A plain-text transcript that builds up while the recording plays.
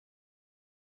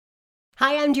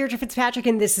Hi, I'm Deirdre Fitzpatrick,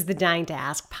 and this is the Dying to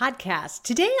Ask podcast.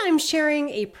 Today, I'm sharing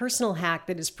a personal hack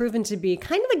that has proven to be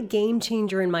kind of a game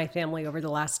changer in my family over the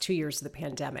last 2 years of the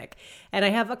pandemic. And I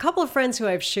have a couple of friends who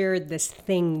I've shared this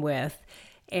thing with,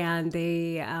 and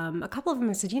a couple of them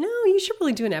have said, you should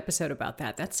really do an episode about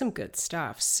that. That's some good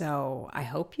stuff. So I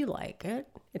hope you like it.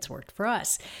 It's worked for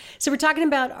us. So we're talking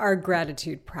about our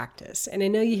gratitude practice. And I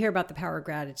know you hear about the power of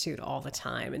gratitude all the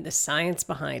time and the science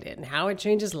behind it and how it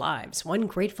changes lives, one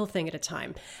grateful thing at a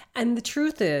time. And the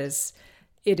truth is,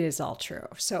 it is all true.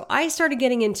 So I started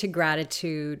getting into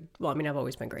gratitude. Well, I've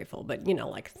always been grateful, but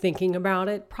thinking about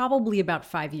it probably about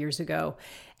 5 years ago.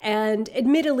 And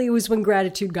admittedly, it was when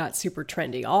gratitude got super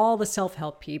trendy. All the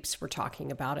self-help peeps were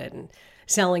talking about it and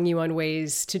selling you on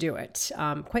ways to do it.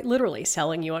 Quite literally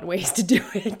selling you on ways to do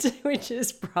it, which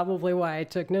is probably why I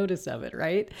took notice of it,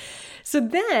 right? So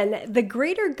then the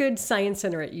Greater Good Science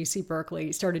Center at UC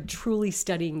Berkeley started truly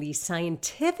studying the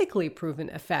scientifically proven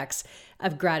effects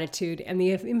of gratitude and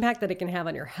the impact that it can have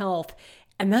on your health.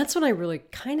 And that's when I really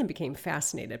kind of became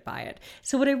fascinated by it.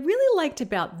 So what I really liked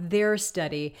about their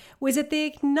study was that they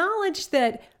acknowledged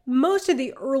that most of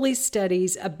the early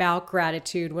studies about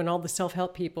gratitude, when all the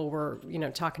self-help people were,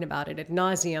 talking about it ad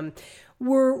nauseum,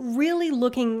 were really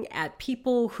looking at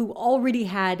people who already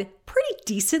had pretty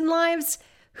decent lives,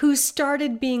 who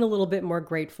started being a little bit more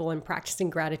grateful and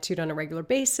practicing gratitude on a regular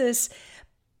basis.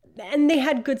 And they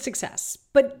had good success.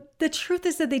 But the truth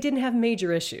is that they didn't have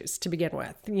major issues to begin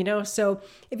with, So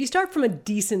if you start from a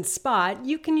decent spot,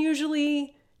 you can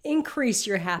usually increase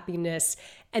your happiness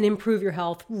and improve your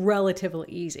health relatively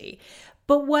easy.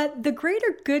 But what the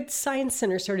Greater Good Science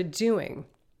Center started doing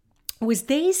was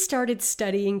they started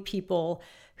studying people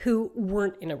who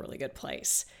weren't in a really good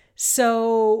place.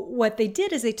 So what they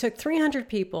did is they took 300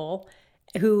 people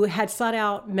who had sought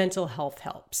out mental health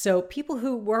help. So people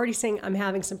who were already saying, I'm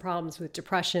having some problems with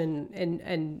depression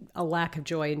and a lack of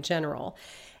joy in general.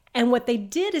 And what they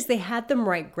did is they had them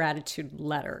write gratitude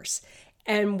letters.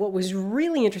 And what was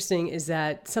really interesting is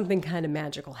that something kind of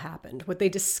magical happened. What they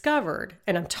discovered,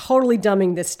 and I'm totally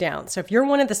dumbing this down. So if you're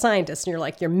one of the scientists and you're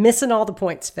like, you're missing all the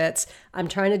points, Fitz, I'm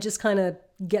trying to just kind of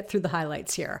get through the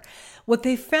highlights here. What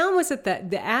they found was that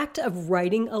the act of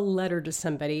writing a letter to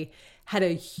somebody had a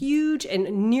huge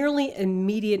and nearly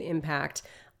immediate impact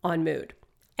on mood.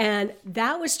 And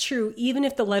that was true even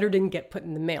if the letter didn't get put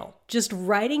in the mail. Just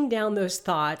writing down those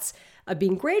thoughts of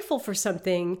being grateful for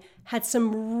something had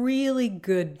some really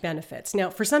good benefits.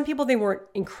 Now, for some people, they weren't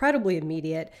incredibly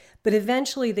immediate, but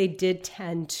eventually they did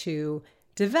tend to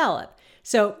develop.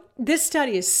 So this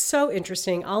study is so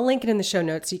interesting. I'll link it in the show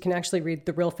notes so you can actually read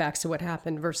the real facts of what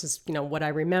happened versus, what I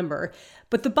remember.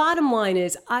 But the bottom line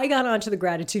is I got onto the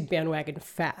gratitude bandwagon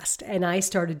fast and I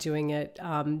started doing it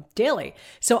daily.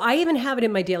 So I even have it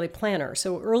in my daily planner.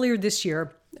 So earlier this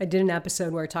year, I did an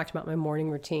episode where I talked about my morning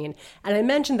routine. And I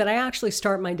mentioned that I actually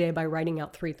start my day by writing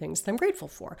out 3 things that I'm grateful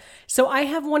for. So I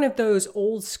have one of those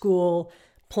old school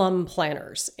plum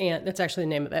planners, and that's actually the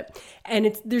name of it.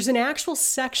 And there's an actual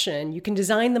section, you can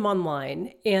design them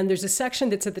online, and there's a section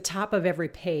that's at the top of every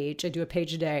page, I do a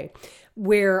page a day,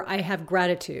 where I have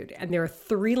gratitude. And there are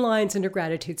 3 lines under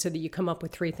gratitude so that you come up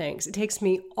with 3 things. It takes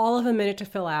me all of a minute to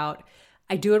fill out.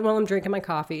 I do it while I'm drinking my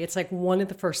coffee. It's like one of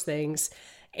the first things.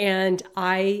 And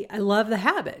I love the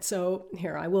habit. So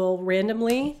here, I will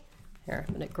randomly, I'm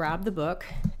going to grab the book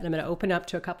and I'm going to open up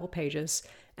to a couple pages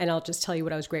and I'll just tell you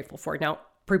what I was grateful for. Now,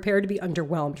 prepare to be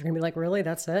underwhelmed. You're going to be like, really?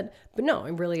 That's it? But no,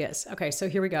 it really is. Okay, so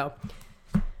here we go.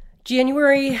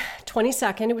 January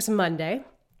 22nd, it was a Monday.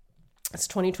 It's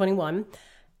 2021.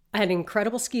 I had an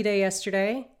incredible ski day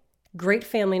yesterday. Great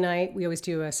family night. We always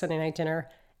do a Sunday night dinner.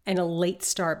 And a late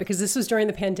start because this was during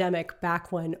the pandemic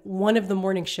back when one of the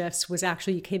morning shifts was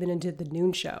actually you came in and did the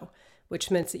noon show,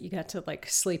 which meant that you got to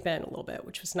sleep in a little bit,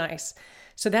 which was nice.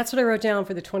 So that's what I wrote down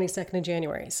for the 22nd of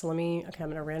January. So I'm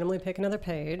going to randomly pick another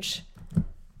page.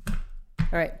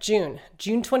 All right, June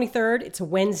 23rd. It's a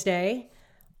Wednesday.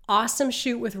 Awesome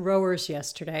shoot with rowers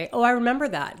yesterday. Oh, I remember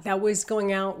that. That was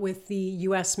going out with the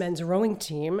U.S. men's rowing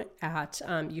team at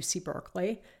UC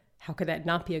Berkeley. How could that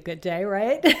not be a good day,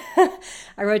 right?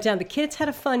 I wrote down the kids had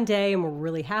a fun day and were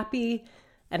really happy,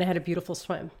 and I had a beautiful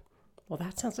swim. Well,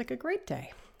 that sounds like a great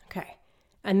day. Okay.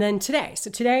 And then today. So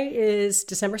today is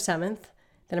December 7th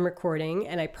that I'm recording,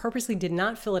 and I purposely did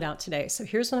not fill it out today. So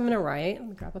here's what I'm going to write. Let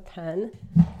me grab a pen.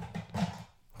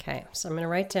 Okay. So I'm going to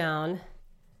write down,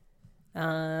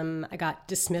 I got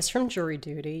dismissed from jury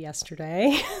duty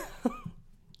yesterday.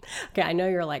 Okay, I know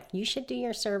you're like, you should do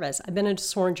your service. I've been a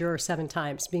sworn juror 7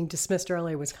 times. Being dismissed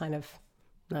early was kind of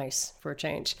nice for a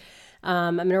change.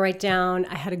 I'm going to write down,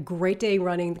 I had a great day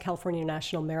running the California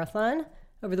National Marathon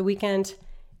over the weekend.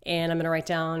 And I'm going to write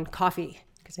down coffee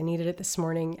because I needed it this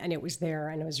morning and it was there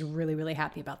and I was really, really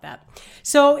happy about that.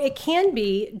 So it can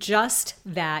be just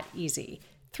that easy.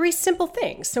 3 simple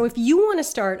things. So if you want to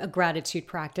start a gratitude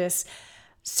practice,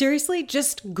 seriously,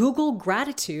 just Google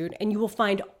gratitude and you will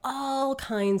find all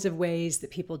kinds of ways that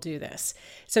people do this.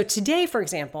 So today, for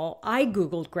example, I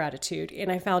Googled gratitude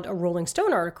and I found a Rolling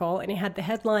Stone article and it had the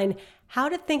headline, How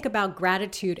to Think About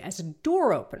Gratitude as a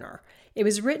Door Opener. It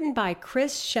was written by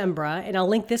Chris Schembra, and I'll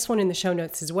link this one in the show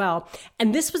notes as well.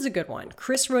 And this was a good one.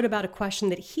 Chris wrote about a question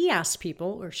that he asked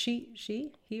people, or he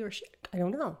or she, I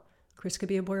don't know. Chris could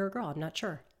be a boy or a girl, I'm not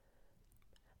sure.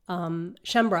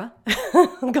 Schembra,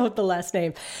 I'll go with the last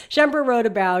name. Schembra wrote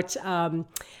about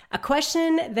a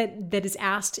question that is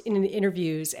asked in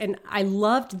interviews, and I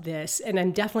loved this, and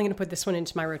I'm definitely going to put this one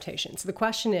into my rotation. So the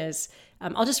question is,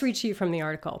 I'll just read to you from the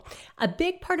article. A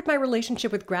big part of my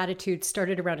relationship with gratitude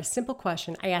started around a simple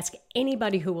question I ask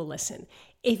anybody who will listen.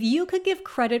 If you could give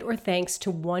credit or thanks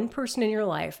to one person in your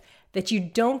life that you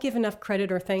don't give enough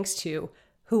credit or thanks to,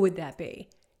 who would that be?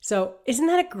 So isn't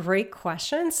that a great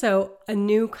question? So a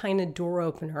new kind of door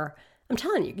opener. I'm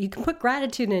telling you, you can put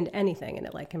gratitude into anything and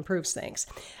it like improves things.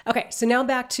 Okay, so now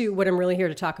back to what I'm really here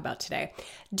to talk about today.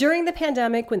 During the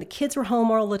pandemic, when the kids were home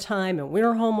all the time and we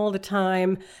were home all the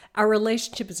time, our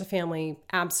relationship as a family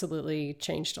absolutely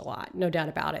changed a lot, no doubt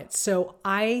about it. So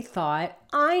I thought,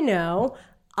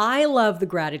 I love the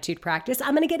gratitude practice.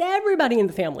 I'm going to get everybody in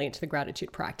the family into the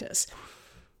gratitude practice.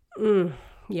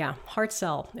 Yeah, hard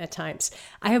sell at times.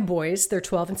 I have boys, they're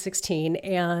 12 and 16,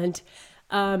 and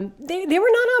they were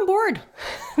not on board.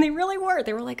 They really were.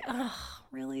 They were like, oh,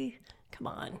 really? Come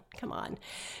on.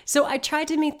 So I tried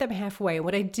to meet them halfway.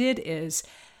 What I did is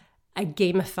I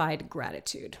gamified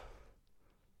gratitude.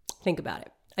 Think about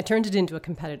it. I turned it into a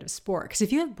competitive sport. Because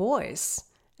if you have boys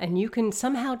and you can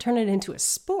somehow turn it into a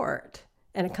sport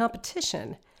and a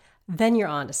competition, then you're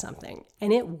onto something.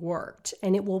 And it worked.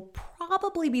 And it will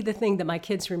probably be the thing that my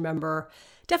kids remember.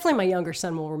 Definitely my younger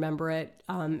son will remember it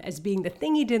as being the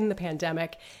thing he did in the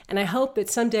pandemic. And I hope that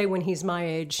someday when he's my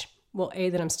age, well, A,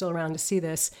 that I'm still around to see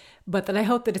this, but that I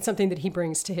hope that it's something that he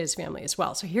brings to his family as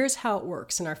well. So here's how it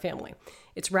works in our family.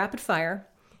 It's rapid fire.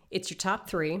 It's your top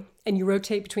 3, and you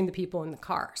rotate between the people in the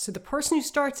car. So the person who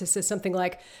starts this says something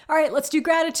like, all right, let's do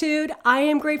gratitude. I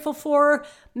am grateful for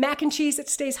mac and cheese that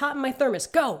stays hot in my thermos.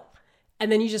 Go.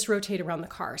 And then you just rotate around the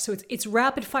car. So it's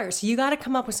rapid fire. So you got to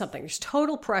come up with something. There's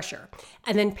total pressure.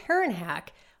 And then parent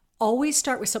hack, always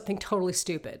start with something totally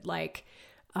stupid. Like,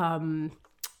 oh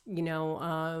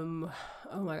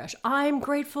my gosh, I'm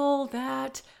grateful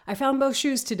that I found both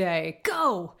shoes today.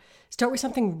 Go. Start with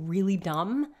something really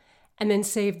dumb and then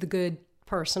save the good,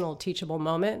 personal, teachable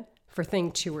moment for thing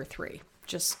 2 or 3.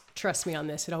 Just trust me on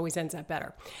this. It always ends up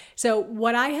better. So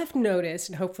what I have noticed,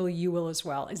 and hopefully you will as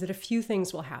well, is that a few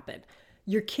things will happen.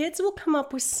 Your kids will come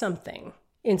up with something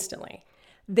instantly.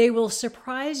 They will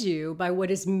surprise you by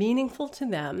what is meaningful to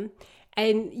them,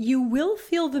 and you will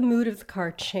feel the mood of the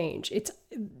car change. It's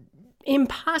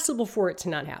impossible for it to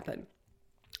not happen.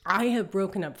 I have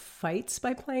broken up fights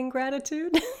by playing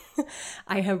gratitude.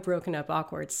 I have broken up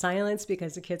awkward silence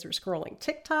because the kids were scrolling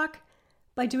TikTok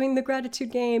by doing the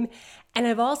gratitude game. And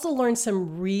I've also learned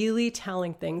some really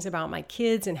telling things about my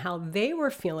kids and how they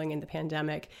were feeling in the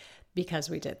pandemic because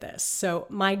we did this. So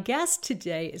my guest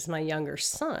today is my younger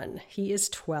son. He is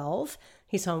 12.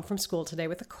 He's home from school today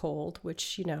with a cold,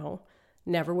 which,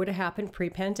 never would have happened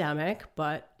pre-pandemic,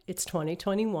 but it's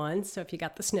 2021. So if you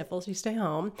got the sniffles, you stay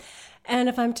home. And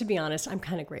if I'm to be honest, I'm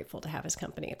kind of grateful to have his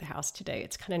company at the house today.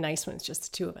 It's kind of nice when it's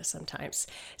just the 2 of us sometimes.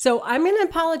 So I'm going to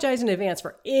apologize in advance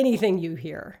for anything you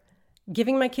hear.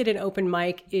 Giving my kid an open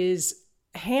mic is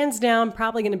hands down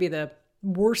probably going to be the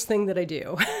worst thing that I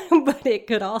do, but it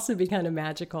could also be kind of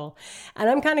magical. And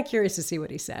I'm kind of curious to see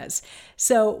what he says.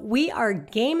 So we are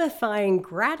gamifying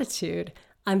gratitude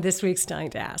on this week's Dying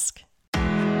to Ask.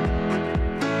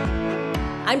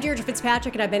 I'm Deirdre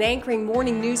Fitzpatrick, and I've been anchoring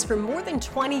morning news for more than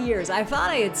 20 years. I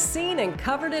thought I had seen and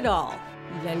covered it all.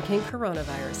 Then came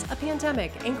coronavirus, a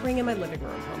pandemic, anchoring in my living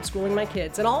room, homeschooling my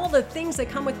kids, and all the things that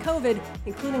come with COVID,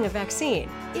 including a vaccine.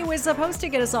 It was supposed to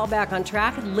get us all back on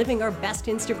track and living our best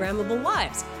Instagrammable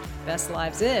lives. Best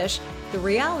lives-ish. The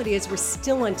reality is we're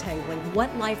still untangling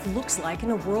what life looks like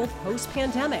in a world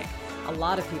post-pandemic. A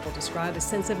lot of people describe a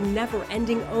sense of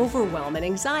never-ending overwhelm and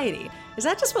anxiety. Is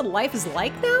that just what life is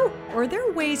like now? Or are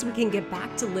there ways we can get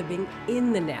back to living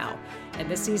in the now? And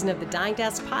this season of the Dying to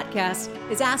Ask podcast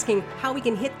is asking how we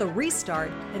can hit the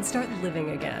restart and start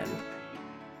living again.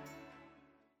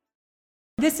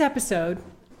 This episode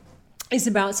is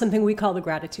about something we call the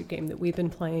gratitude game that we've been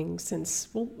playing since,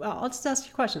 well, I'll just ask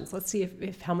you questions. Let's see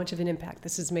if how much of an impact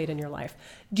this has made in your life.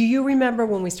 Do you remember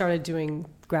when we started doing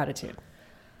gratitude?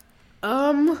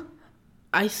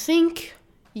 I think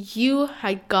you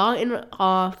had gotten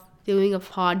off doing a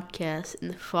podcast,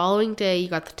 and the following day you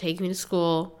got to take me to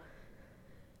school,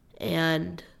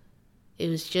 and it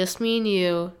was just me and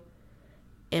you,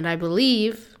 and I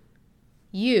believe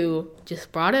you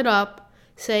just brought it up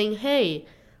saying, hey,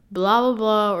 blah, blah,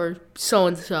 blah, or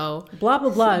so-and-so. Blah, blah,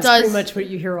 blah is pretty much what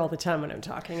you hear all the time when I'm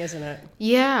talking, isn't it?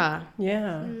 Yeah.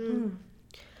 Yeah.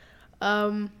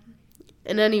 And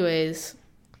anyways,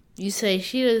 you say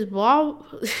she does blah,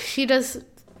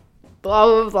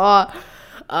 blah,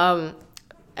 blah,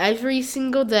 every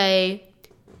single day.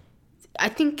 I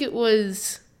think it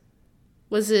was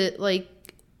it like,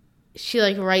 she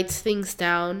like writes things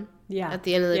down at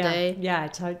the end of the day? Yeah,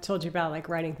 I told you about like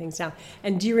writing things down.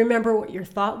 And do you remember what your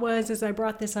thought was as I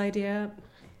brought this idea up?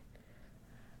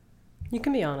 You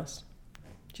can be honest.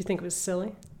 Do you think it was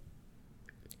silly?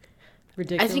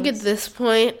 Ridiculous? I think at this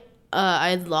point,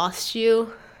 I'd lost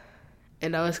you.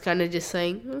 And I was kind of just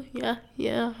saying, oh, yeah.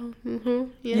 Yeah.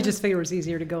 You just figured it was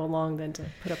easier to go along than to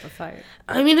put up a fight.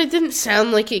 I mean, it didn't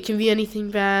sound like it can be anything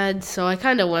bad, so I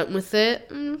kind of went with it.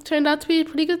 And it turned out to be a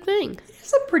pretty good thing.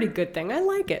 It's a pretty good thing. I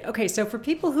like it. Okay, so for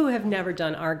people who have never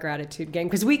done our gratitude game,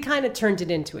 because we kind of turned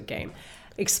it into a game,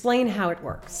 explain how it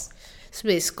works. So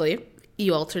basically,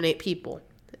 you alternate people.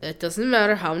 It doesn't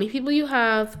matter how many people you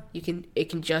have. It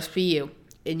can just be you.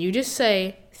 And you just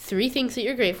say 3 things that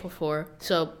you're grateful for.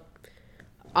 So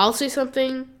I'll say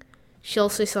something, she'll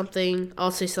say something,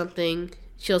 I'll say something,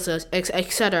 she'll say,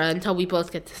 etc. until we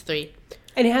both get to 3.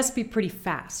 And it has to be pretty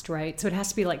fast, right? So it has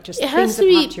to be like just it things that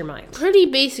pop to your mind. Pretty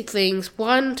basic things,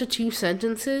 1 to 2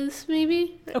 sentences,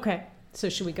 maybe. Okay, so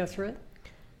should we go through it?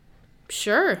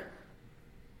 Sure.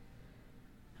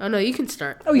 Oh, no, you can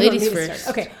start. Oh, you Ladies want me to first.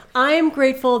 Start? Okay, I'm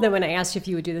grateful that when I asked you if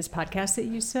you would do this podcast that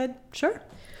you said, sure.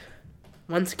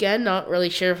 Once again, not really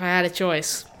sure if I had a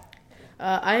choice.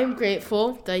 I am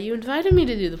grateful that you invited me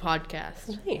to do the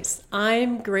podcast. Nice.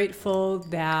 I'm grateful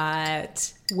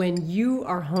that when you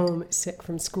are home sick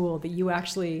from school, that you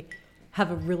actually have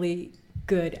a really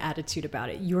good attitude about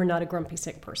it. You are not a grumpy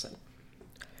sick person.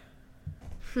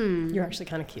 You're actually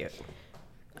kind of cute.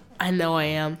 I know I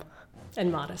am.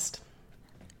 And modest.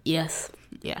 Yes.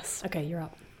 Okay, you're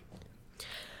up.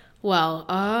 Well,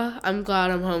 I'm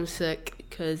glad I'm homesick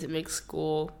because it makes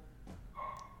school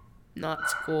not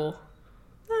school.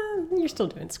 You're still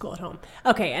doing school at home.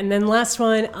 Okay, and then last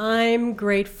one, I'm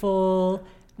grateful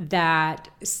that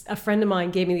a friend of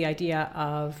mine gave me the idea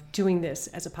of doing this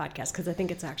as a podcast because I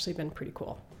think it's actually been pretty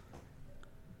cool.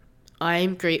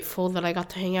 I'm grateful that I got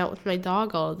to hang out with my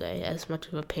dog all day, as much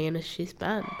of a pain as she's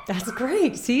been. That's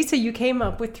great. See, so you came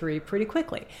up with 3 pretty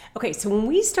quickly. Okay, so when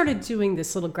we started doing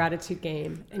this little gratitude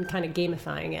game and kind of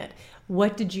gamifying it,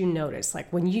 what did you notice?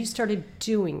 Like when you started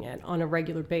doing it on a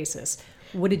regular basis,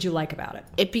 what did you like about it?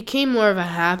 It became more of a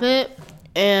habit,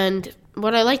 and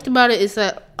what I liked about it is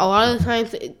that a lot of the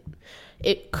times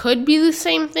it could be the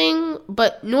same thing,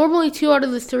 but normally 2 out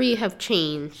of the 3 have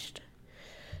changed.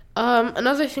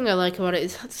 Another thing I like about it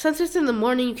is since it's in the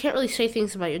morning, you can't really say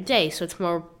things about your day, so it's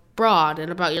more broad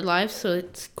and about your life, so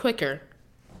it's quicker.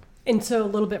 And so a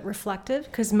little bit reflective,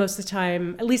 because most of the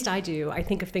time, at least I do, I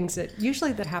think of things that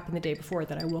usually that happened the day before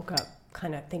that I woke up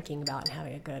kind of thinking about and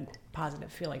having a good,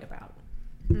 positive feeling about.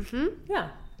 Mm-hmm. Yeah.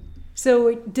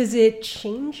 So does it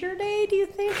change your day, do you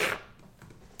think?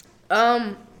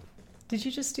 Did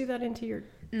you just do that into your...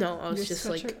 No, I was just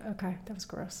sweatshirt? like... Okay, that was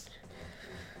gross.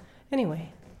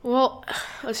 Anyway. Well,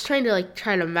 I was trying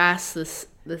to mask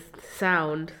the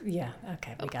sound. Yeah,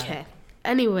 okay, we got it.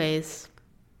 Anyways.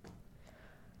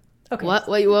 Okay. What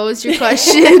was your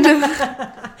question?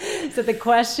 So the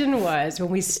question was, when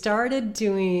we started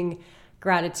doing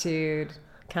gratitude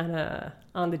kind of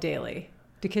on the daily,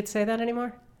 do kids say that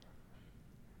anymore?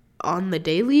 On the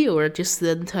daily or just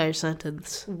the entire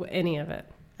sentence? Any of it.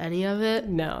 Any of it?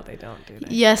 No, they don't do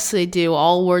that. Yes, they do.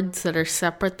 All words that are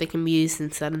separate, they can be used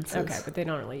in sentences. Okay, but they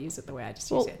don't really use it the way I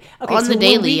just use it. Okay, on so the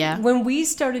daily, yeah. When we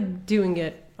started doing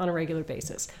it on a regular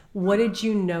basis, what did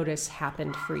you notice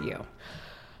happened for you?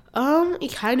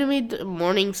 It kind of made the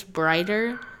mornings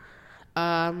brighter,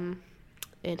 and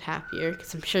happier,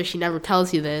 because I'm sure she never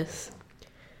tells you this.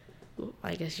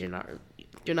 I guess you're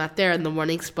not there in the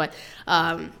mornings, but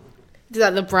it's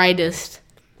not the brightest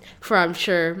for, I'm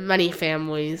sure, many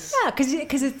families. Yeah,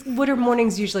 because what are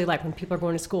mornings usually like when people are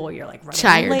going to school? You're like running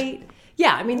tired, late.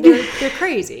 Yeah, I mean they're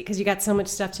crazy because you got so much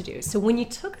stuff to do. So when you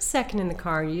took a second in the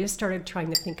car and you just started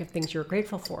trying to think of things you were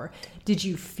grateful for, did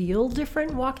you feel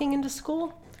different walking into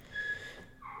school?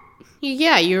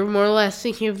 Yeah, you're more or less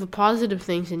thinking of the positive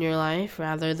things in your life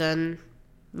rather than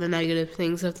the negative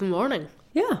things of the morning.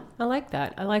 Yeah, I like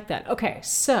that. Okay,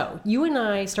 so you and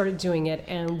I started doing it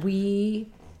and we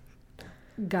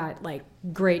got like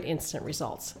great instant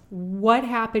results. What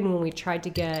happened when we tried to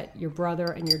get your brother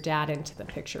and your dad into the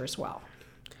picture as well?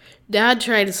 Dad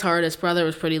tried his hardest. Brother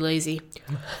was pretty lazy.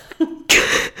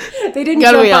 They didn't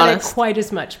jump on it quite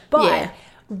as much.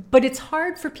 But it's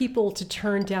hard for people to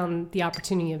turn down the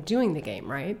opportunity of doing the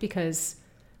game, right? Because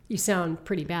you sound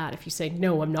pretty bad if you say,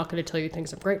 no, I'm not going to tell you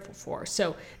things I'm grateful for.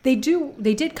 So they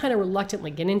did kind of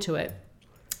reluctantly get into it.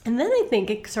 And then I think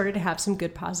it started to have some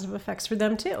good positive effects for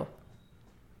them too.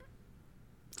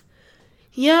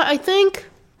 Yeah, I think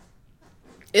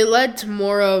it led to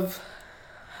more of,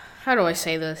 how do I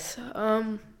say this?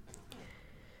 Them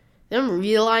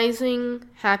realizing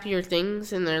happier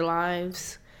things in their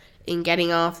lives and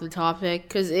getting off the topic.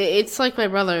 Because it's like my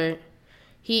brother.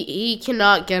 He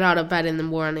cannot get out of bed in the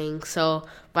morning, so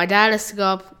my dad has to go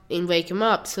up and wake him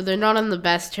up. So they're not on the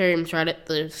best terms right at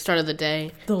the start of the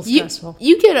day. A little stressful.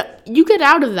 You get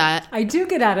out of that. I do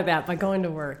get out of that by going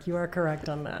to work. You are correct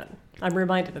on that. I'm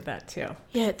reminded of that too.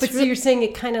 Yeah, but so you're saying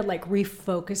it kind of like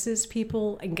refocuses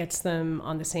people and gets them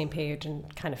on the same page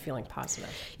and kind of feeling positive.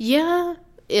 Yeah,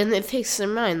 and it takes their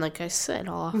mind, like I said,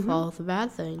 off all the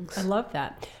bad things. I love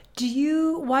that.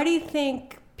 Why do you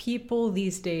think people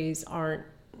these days aren't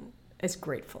as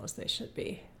grateful as they should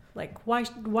be? Like,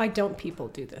 why don't people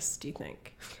do this, do you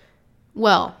think?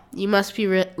 Well, you must be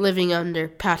living under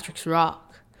Patrick's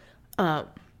rock.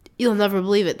 You'll never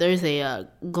believe it. There's a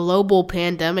global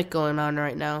pandemic going on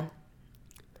right now.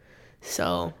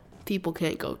 So people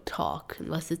can't go talk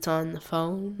unless it's on the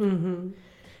phone. Mm-hmm.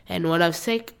 And when I'm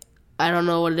sick, I don't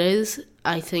know what it is.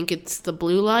 I think it's the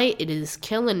blue light. It is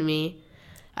killing me.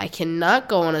 I cannot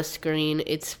go on a screen.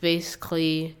 It's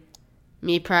basically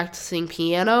me practicing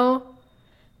piano,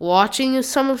 watching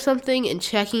some of something, and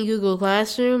checking Google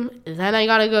Classroom. And then I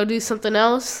gotta go do something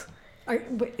else. Are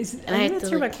you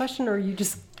answering my question, or are you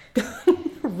just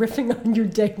riffing on your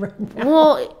day right now?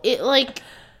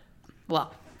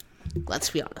 Well, let's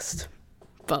be honest.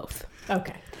 Both.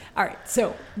 Okay. All right.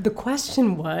 So the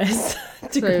question was...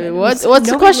 what's the question?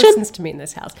 Nobody listens to me in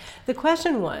this house. The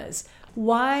question was,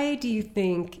 why do you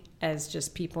think, as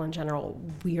just people in general,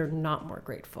 we are not more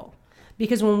grateful?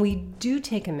 Because when we do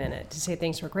take a minute to say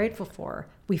things we're grateful for,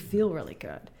 we feel really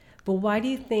good. But why do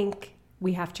you think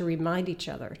we have to remind each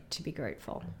other to be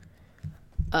grateful?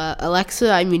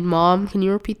 Mom, can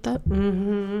you repeat that?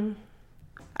 Mm-hmm.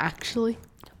 Actually.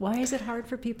 Why is it hard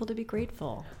for people to be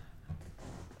grateful?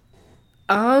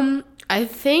 I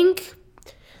think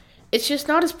it's just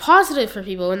not as positive for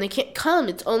people when they can't come.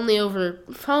 It's only over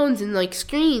phones and, like,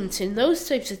 screens and those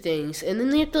types of things. And then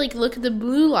they have to, like, look at the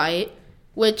blue light,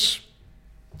 which,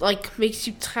 like, makes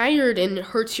you tired and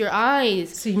hurts your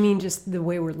eyes. So you mean just the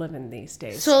way we're living these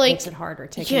days makes it harder,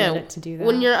 a minute to do that?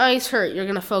 When your eyes hurt, you're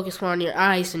going to focus more on your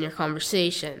eyes than your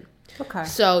conversation. Okay.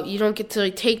 So you don't get to,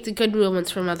 like, take the good moments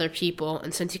from other people.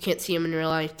 And since you can't see them in real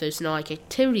life, there's no, like,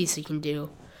 activities you can do.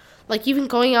 Like, even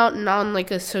going out and on,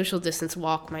 like, a social distance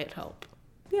walk might help.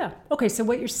 Yeah. Okay, so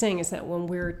what you're saying is that when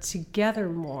we're together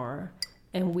more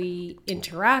and we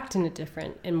interact in a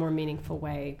different and more meaningful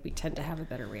way, we tend to have a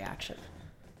better reaction.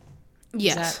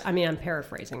 Yes. I'm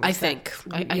paraphrasing. I think.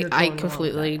 I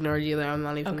completely ignored you there. I'm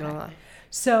not even going to lie.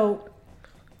 So,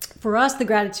 for us, the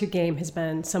gratitude game has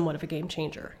been somewhat of a game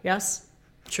changer. Yes?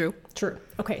 True.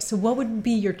 Okay, so what would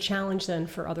be your challenge then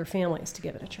for other families to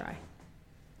give it a try?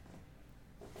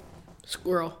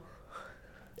 Squirrel.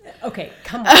 Okay,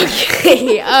 come on.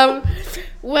 Okay.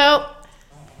 Well,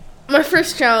 my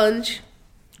first challenge: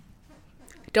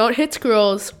 don't hit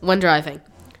squirrels when driving.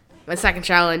 My second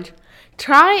challenge: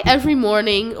 try every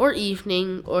morning or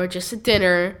evening or just at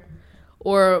dinner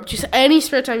or just any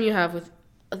spare time you have with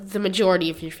the majority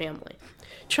of your family.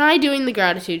 Try doing the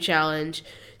gratitude challenge.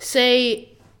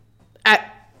 Say,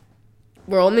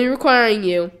 we're only requiring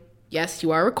you. Yes,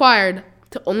 you are required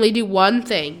to only do one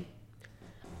thing.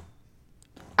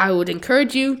 I would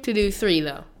encourage you to do 3,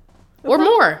 though. Or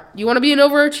more. You want to be an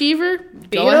overachiever?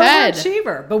 Go ahead. Be an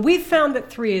overachiever. But we've found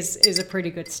that 3 is a pretty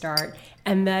good start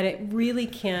and that it really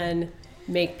can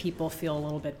make people feel a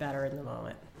little bit better in the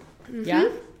moment. Mm-hmm. Yeah?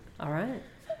 All right.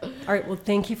 Well,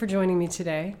 thank you for joining me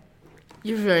today.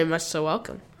 You're very much so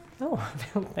welcome. Oh,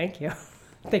 thank you.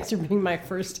 Thanks for being my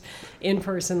first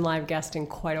in-person live guest in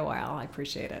quite a while. I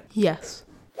appreciate it. Yes.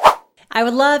 I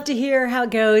would love to hear how it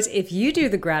goes if you do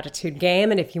the gratitude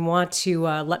game. And if you want to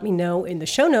let me know in the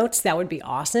show notes, that would be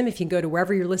awesome. If you go to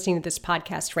wherever you're listening to this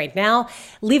podcast right now,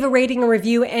 leave a rating or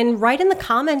review and write in the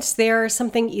comments there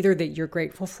something either that you're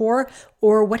grateful for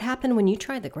or what happened when you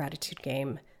tried the gratitude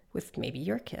game with maybe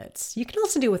your kids. You can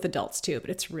also do it with adults too, but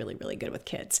it's really, really good with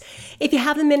kids. If you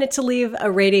have a minute to leave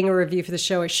a rating or review for the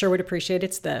show, I sure would appreciate it.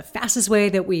 It's the fastest way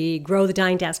that we grow the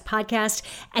Dying to Ask podcast.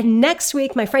 And next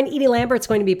week, my friend Edie Lambert's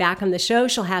going to be back on the show.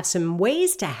 She'll have some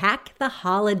ways to hack the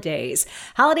holidays.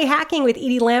 Holiday hacking with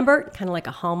Edie Lambert, kind of like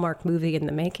a Hallmark movie in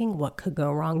the making. What could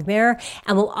go wrong there?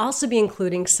 And we'll also be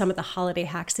including some of the holiday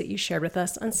hacks that you shared with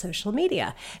us on social media.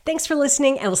 Thanks for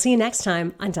listening, and we'll see you next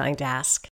time on Dying to Ask.